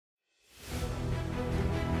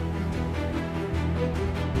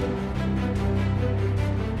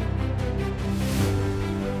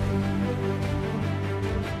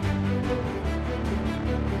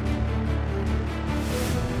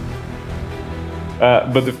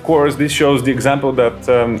But of course, this shows the example that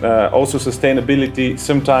also sustainability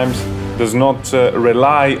sometimes does not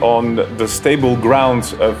rely on the stable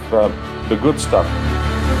grounds of the good stuff.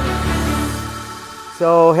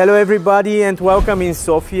 So hello everybody and welcome in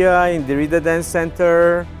Sofia in the EDN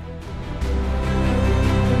Center.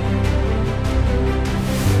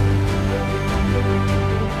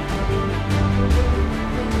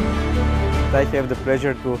 I have the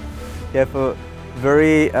pleasure to have a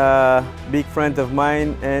very big friend of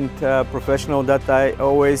mine and professional that I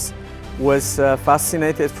always was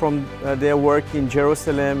fascinated from their work in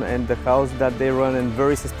Jerusalem and the house that they run and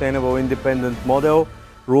very sustainable independent model,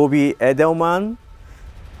 Ruby Edelman.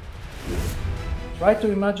 Try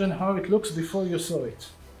to imagine how it looks before you saw it.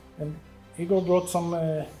 And Igor brought some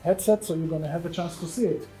headsets, so you're going to have a chance to see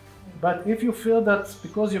it. But if you feel that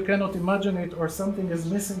because you cannot imagine it or something is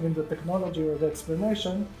missing in the technology or the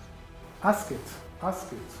explanation, ask it,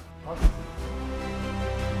 ask it, ask it.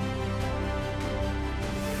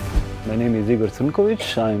 My name is Igor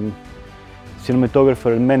Crnkovic. I'm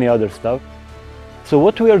cinematographer and many other stuff. So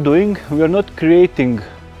what we are doing, we are not creating,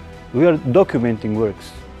 we are documenting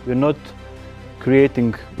works. We are not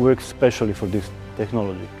creating works specially for this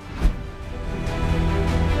technology.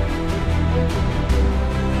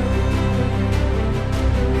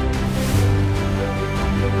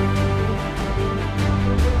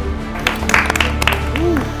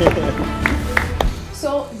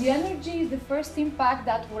 So the energy is the first impact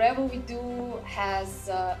that whatever we do has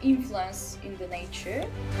influence in the nature.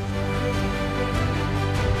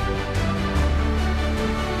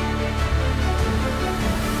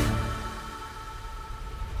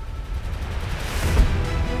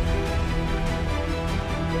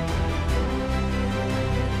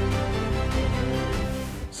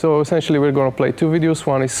 So essentially we're going to play two videos.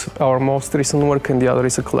 One is our most recent work and the other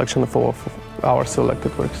is a collection of all of our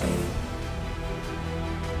selected works.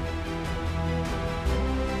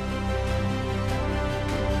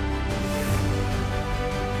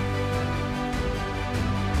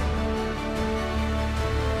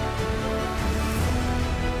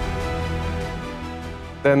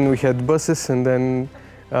 Then we had buses and then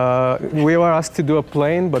we were asked to do a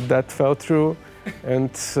plane, but that fell through. And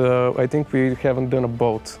I think we haven't done a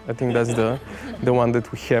boat. I think that's the one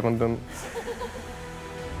that we haven't done.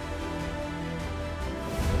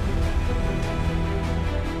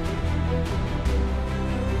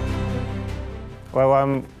 Well,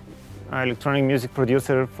 I'm an electronic music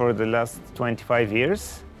producer for the last 25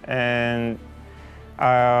 years. And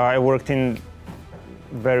I worked in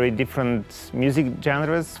very different music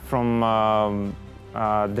genres, from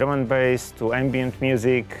drum and bass to ambient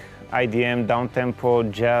music, EDN, downtempo,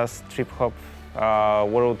 jazz, trip-hop,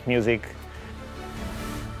 world music.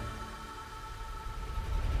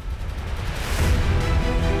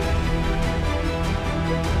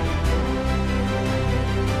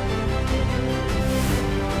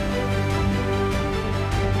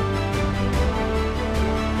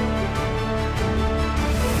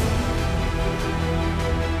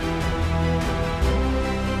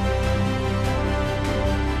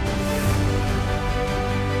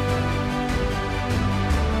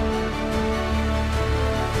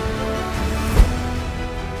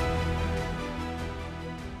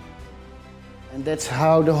 And that's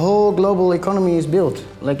how the whole global economy is built.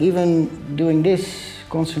 Like even doing this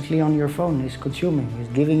constantly on your phone is consuming, is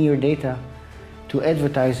giving your data to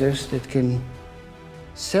advertisers that can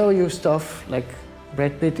sell you stuff like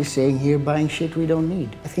Brad Pitt is saying here, buying shit we don't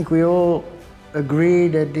need. I think we all agree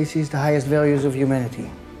that this is the highest values of humanity.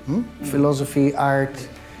 Philosophy, art.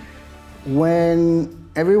 When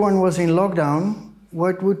everyone was in lockdown,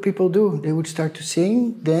 what would people do? They would start to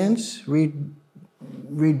sing, dance,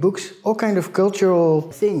 read books, all kind of cultural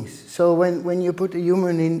things. So when you put a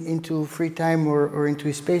human into free time or into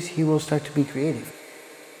his space, he will start to be creative.